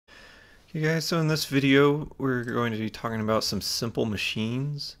Hey guys, so in this video we're going to be talking about some simple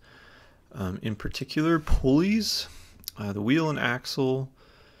machines, in particular pulleys, the wheel and axle,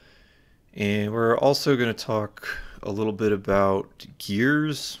 and we're also going to talk a little bit about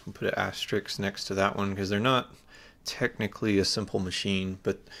gears. We'll put an asterisk next to that one because they're not technically a simple machine,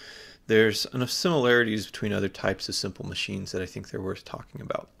 but there's enough similarities between other types of simple machines that I think they're worth talking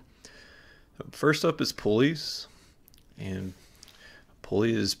about. First up is pulleys, and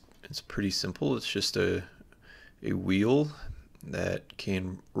pulley is it's pretty simple. It's just a wheel that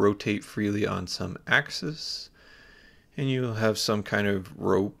can rotate freely on some axis, and you'll have some kind of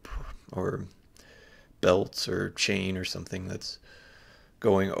rope or belts or chain or something that's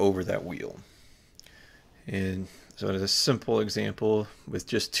going over that wheel. And so as a simple example, with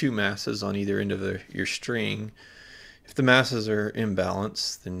just two masses on either end of your string, if the masses are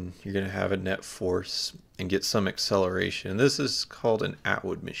imbalanced, then you're going to have a net force and get some acceleration. This is called an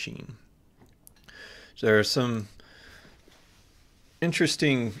Atwood machine. So there are some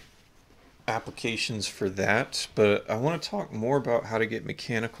interesting applications for that, but I want to talk more about how to get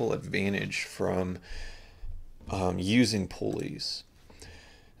mechanical advantage from using pulleys.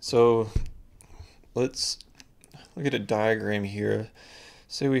 So let's look at a diagram here.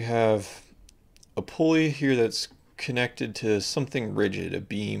 Say we have a pulley here that's connected to something rigid, a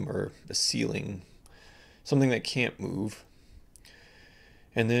beam or a ceiling, something that can't move.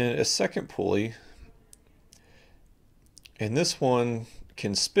 And then a second pulley, and this one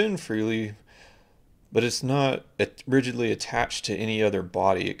can spin freely, but it's not rigidly attached to any other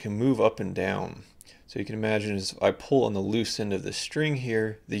body. It can move up and down. So you can imagine as I pull on the loose end of the string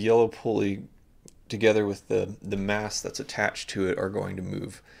here, the yellow pulley together with the mass that's attached to it are going to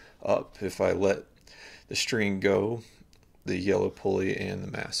move up. If I let the string go, the yellow pulley and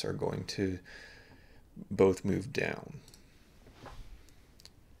the mass are going to both move down.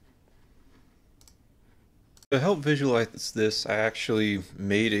 To help visualize this, I actually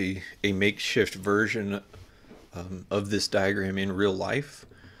made a makeshift version of this diagram in real life.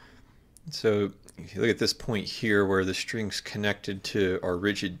 So if you look at this point here where the string's connected to our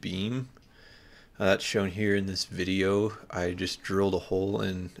rigid beam, that's shown here in this video. I just drilled a hole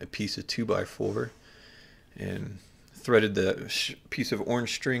in a piece of 2x4 and threaded the piece of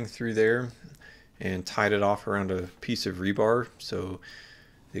orange string through there and tied it off around a piece of rebar so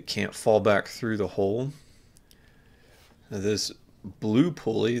it can't fall back through the hole. Now this blue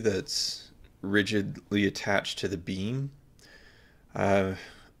pulley that's rigidly attached to the beam, I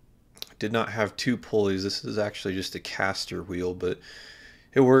did not have two pulleys. This is actually just a caster wheel, but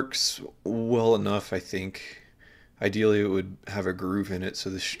it works well enough, I think. Ideally it would have a groove in it so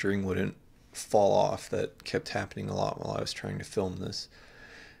the string wouldn't fall off. That kept happening a lot while I was trying to film this.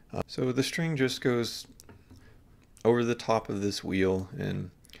 So the string just goes over the top of this wheel,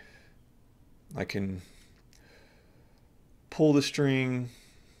 and I can pull the string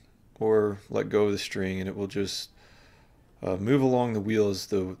or let go of the string, and it will just move along the wheel as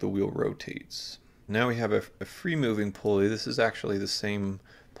the wheel rotates. Now we have a free moving pulley. This is actually the same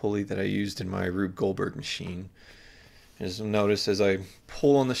pulley that I used in my Rube Goldberg machine. As you'll notice, as I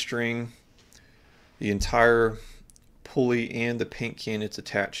pull on the string, the entire pulley and the paint can it's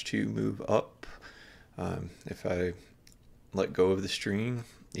attached to move up. If I let go of the string,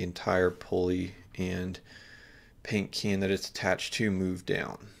 the entire pulley and paint can that it's attached to move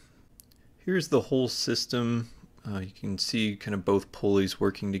down. Here's the whole system. You can see kind of both pulleys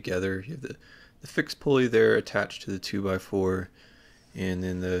working together. You have the fixed pulley there attached to the 2x4, and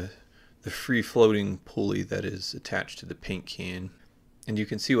then the free floating pulley that is attached to the paint can. And you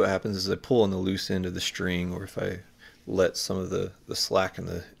can see what happens as I pull on the loose end of the string, or if I let some of the slack in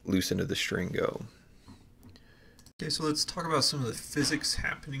the loose end of the string go. Okay, so let's talk about some of the physics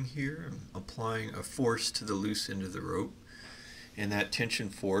happening here. I'm applying a force to the loose end of the rope, and that tension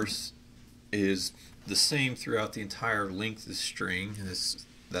force is the same throughout the entire length of the string. And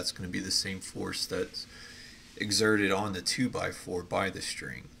that's going to be the same force that's exerted on the 2x4 by the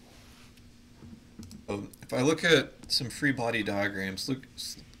string. If I look at some free body diagrams,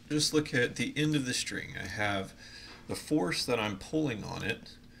 just look at the end of the string. I have the force that I'm pulling on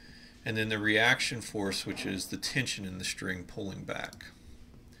it, and then the reaction force, which is the tension in the string pulling back.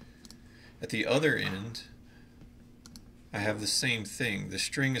 At the other end, I have the same thing. The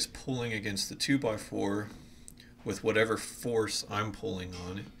string is pulling against the 2x4 with whatever force I'm pulling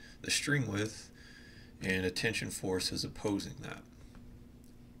on it, the string with, and a tension force is opposing that.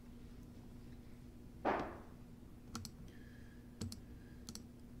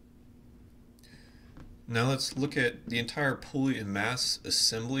 Now let's look at the entire pulley and mass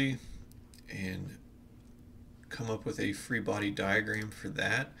assembly and come up with a free body diagram for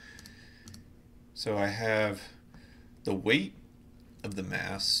that. So I have the weight of the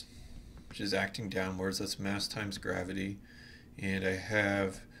mass, which is acting downwards, that's mass times gravity, and I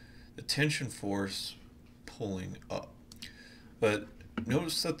have the tension force pulling up. But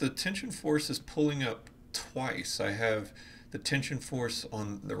notice that the tension force is pulling up twice. I have the tension force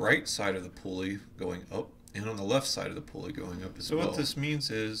on the right side of the pulley going up and on the left side of the pulley going up as well. So what this means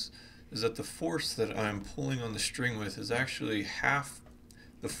is that the force that I'm pulling on the string with is actually half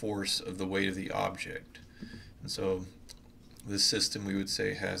the force of the weight of the object. And so this system, we would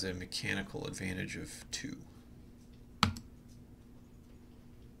say, has a mechanical advantage of 2.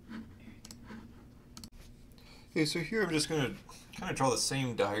 Okay, so here I'm just going to kind of draw the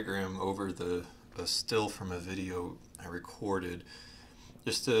same diagram over a still from a video I recorded,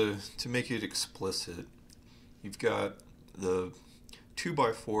 just to make it explicit. You've got the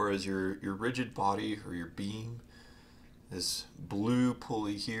 2x4 as your rigid body or your beam. This blue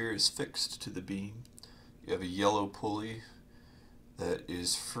pulley here is fixed to the beam. You have a yellow pulley that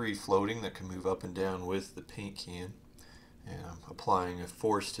is free floating, that can move up and down with the paint can. And I'm applying a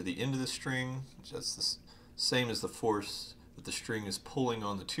force to the end of the string, which is the same as the force that the string is pulling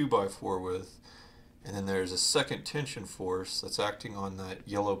on the 2x4 with. And then there's a second tension force that's acting on that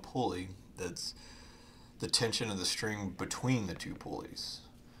yellow pulley, that's the tension of the string between the 2 pulleys.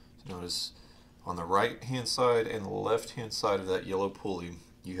 So notice on the right hand side and the left hand side of that yellow pulley,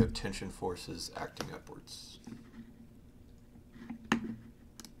 you have tension forces acting upwards.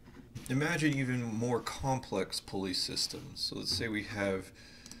 Imagine even more complex pulley systems. So let's say we have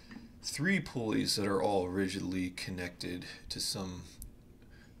 3 pulleys that are all rigidly connected to some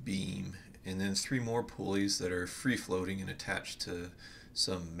beam, and then 3 more pulleys that are free floating and attached to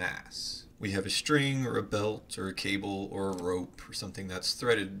some mass. We have a string or a belt or a cable or a rope or something that's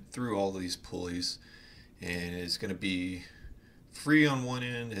threaded through all these pulleys, and it's going to be free on one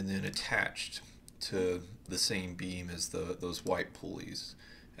end and then attached to the same beam as those white pulleys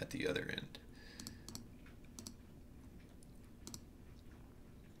at the other end.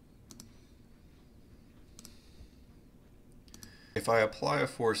 If I apply a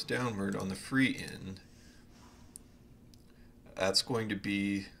force downward on the free end, that's going to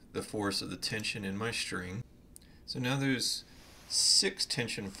be the force of the tension in my string. So now there's 6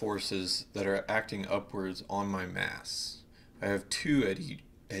 tension forces that are acting upwards on my mass. I have 2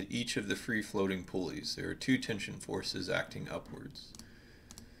 at each of the free floating pulleys. There are 2 tension forces acting upwards.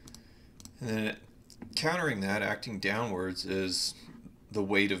 And then countering that, acting downwards, is the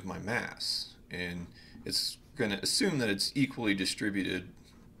weight of my mass. And it's going to assume that it's equally distributed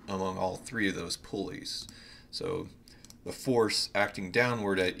among all 3 of those pulleys. So the force acting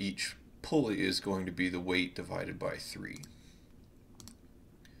downward at each pulley is going to be the weight divided by 3.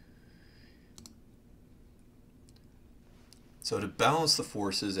 So to balance the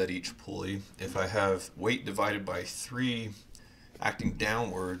forces at each pulley, if I have weight divided by 3 acting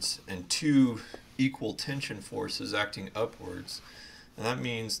downwards and 2 equal tension forces acting upwards, and that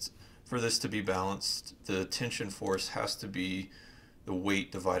means for this to be balanced, the tension force has to be the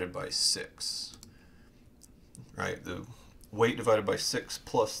weight divided by 6. Right? The weight divided by 6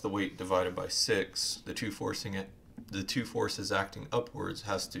 plus the weight divided by 6, the two forces acting upwards,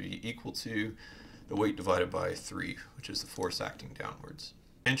 has to be equal to the weight divided by 3, which is the force acting downwards.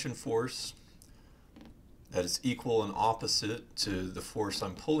 Tension force that is equal and opposite to the force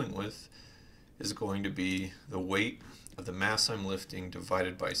I'm pulling with is going to be the weight of the mass I'm lifting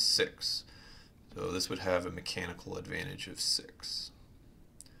divided by 6. So this would have a mechanical advantage of 6.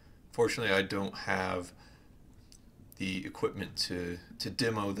 Fortunately, I don't have the equipment to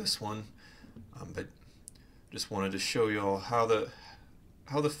demo this one, but just wanted to show you all how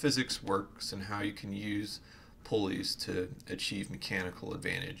the physics works and how you can use pulleys to achieve mechanical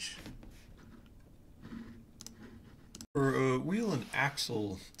advantage. For a wheel and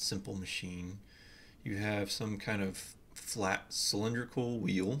axle simple machine, you have some kind of flat cylindrical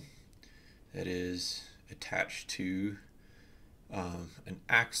wheel that is attached to an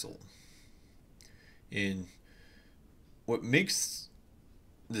axle. And what makes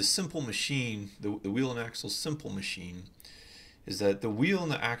the simple machine, the wheel and axle simple machine, is that the wheel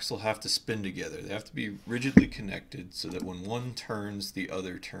and the axle have to spin together. They have to be rigidly connected so that when one turns, the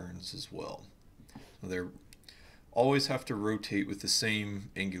other turns as well. So they always have to rotate with the same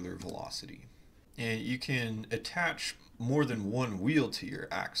angular velocity. And you can attach more than one wheel to your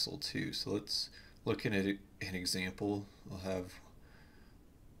axle too. So let's look at an example. We'll have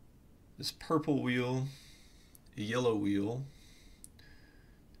this purple wheel, a yellow wheel.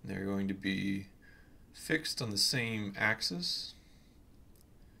 And they're going to be fixed on the same axis.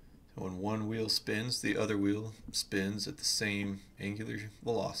 So when one wheel spins, the other wheel spins at the same angular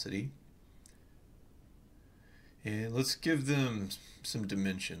velocity. And let's give them some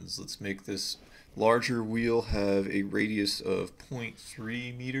dimensions. Let's make this larger wheel have a radius of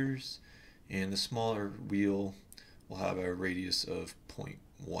 0.3 meters, and the smaller wheel will have a radius of 0.1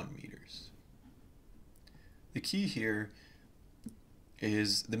 meters. The key here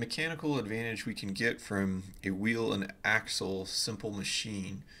is the mechanical advantage we can get from a wheel and axle simple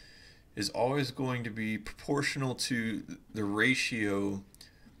machine is always going to be proportional to the ratio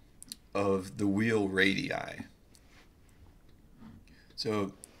of the wheel radii.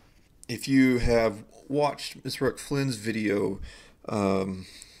 So if you have watched Ms. Ruck Flynn's video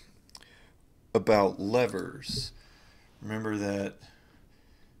about levers, remember that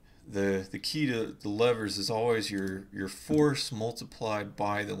the key to the levers is always your force multiplied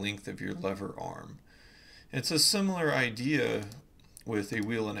by the length of your lever arm. And it's a similar idea with a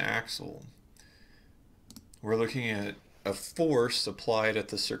wheel and axle. We're looking at a force applied at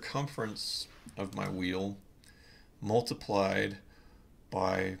the circumference of my wheel multiplied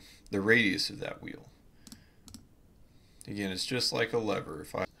by the radius of that wheel. Again, it's just like a lever.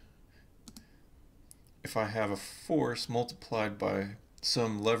 If I have a force multiplied by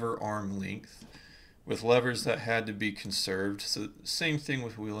some lever arm length with levers that had to be conserved, so same thing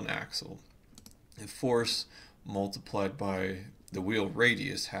with wheel and axle. The force multiplied by the wheel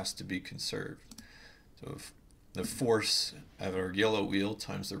radius has to be conserved. So if the force of our yellow wheel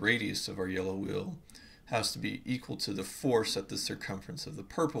times the radius of our yellow wheel has to be equal to the force at the circumference of the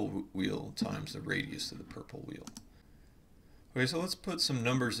purple wheel times the radius of the purple wheel. Okay, so let's put some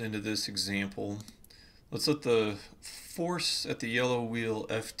numbers into this example. Let's let the force at the yellow wheel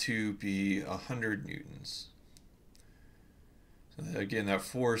F2 be 100 newtons. So again, that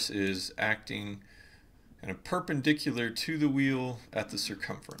force is acting kind of perpendicular to the wheel at the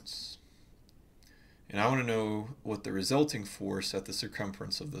circumference. And I want to know what the resulting force at the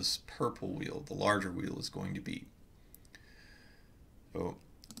circumference of this purple wheel, the larger wheel, is going to be. So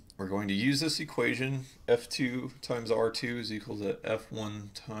we're going to use this equation. F2 times R2 is equal to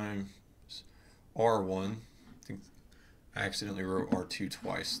F1 times R1. I think I accidentally wrote R2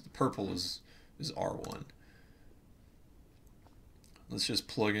 twice. The purple is R1. Let's just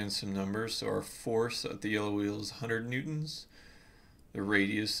plug in some numbers. So our force at the yellow wheel is 100 newtons. The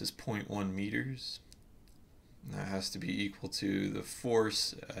radius is 0.1 meters. And that has to be equal to the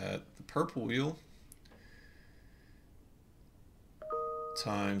force at the purple wheel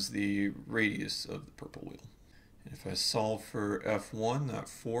times the radius of the purple wheel. And if I solve for F1, that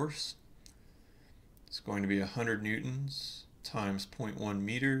force, it's going to be 100 newtons times 0.1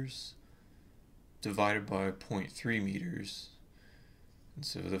 meters divided by 0.3 meters. And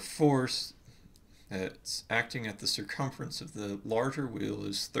so the force that's acting at the circumference of the larger wheel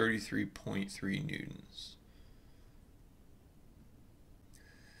is 33.3 newtons.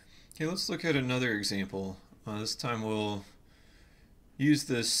 Okay, let's look at another example. This time we'll use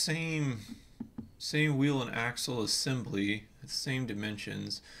the same wheel and axle assembly, the same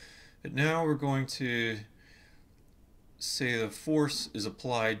dimensions, but now we're going to say the force is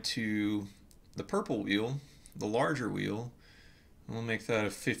applied to the purple wheel, the larger wheel, and we'll make that a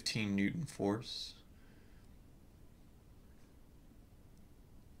 15 Newton force.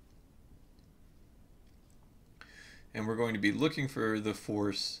 And we're going to be looking for the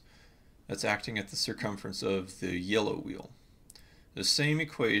force that's acting at the circumference of the yellow wheel. The same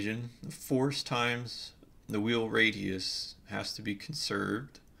equation, the force times the wheel radius has to be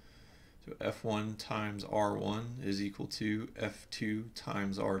conserved. So F1 times R1 is equal to F2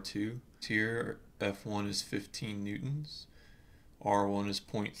 times R2. Here F1 is 15 newtons, R1 is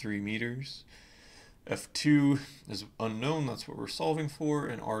 0.3 meters, F2 is unknown, that's what we're solving for,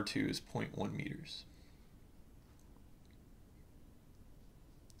 and R2 is 0.1 meters.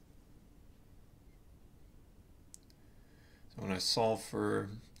 So when I solve for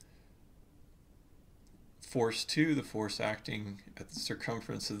force 2, the force acting at the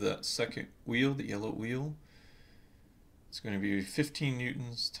circumference of that second wheel, the yellow wheel, it's going to be 15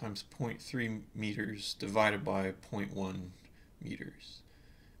 newtons times 0.3 meters divided by 0.1 meters.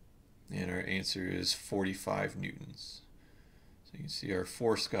 And our answer is 45 newtons. So you can see our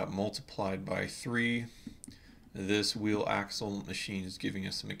force got multiplied by 3. This wheel axle machine is giving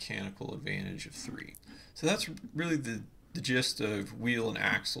us a mechanical advantage of 3. So that's really the gist of wheel and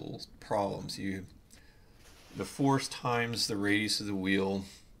axle problems. The force times the radius of the wheel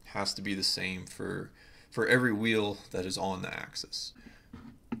has to be the same for every wheel that is on the axis.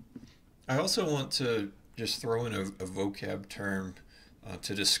 I also want to just throw in a vocab term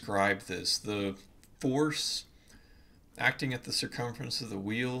to describe this. The force acting at the circumference of the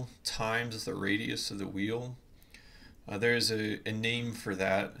wheel times the radius of the wheel. There's a name for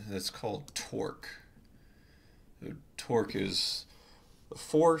that that's called torque. The torque is the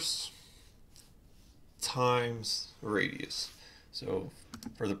force times the radius. So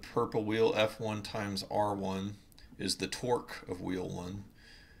for the purple wheel, F1 times R1 is the torque of wheel 1.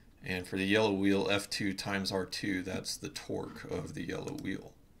 And for the yellow wheel, F2 times R2, that's the torque of the yellow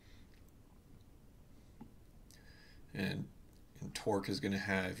wheel. And torque is going to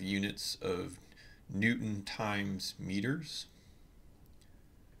have units of Newton times meters.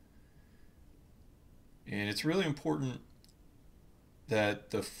 And it's really important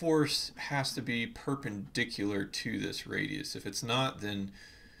that the force has to be perpendicular to this radius. If it's not, then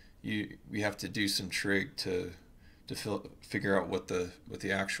we have to do some trig to figure out what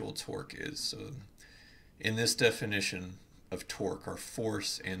the actual torque is. So in this definition of torque, our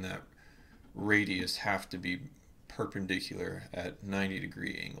force and that radius have to be perpendicular at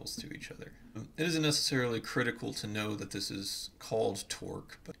 90-degree angles to each other. It isn't necessarily critical to know that this is called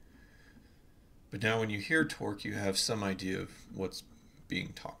torque, but now when you hear torque, you have some idea of what's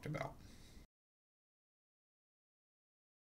being talked about.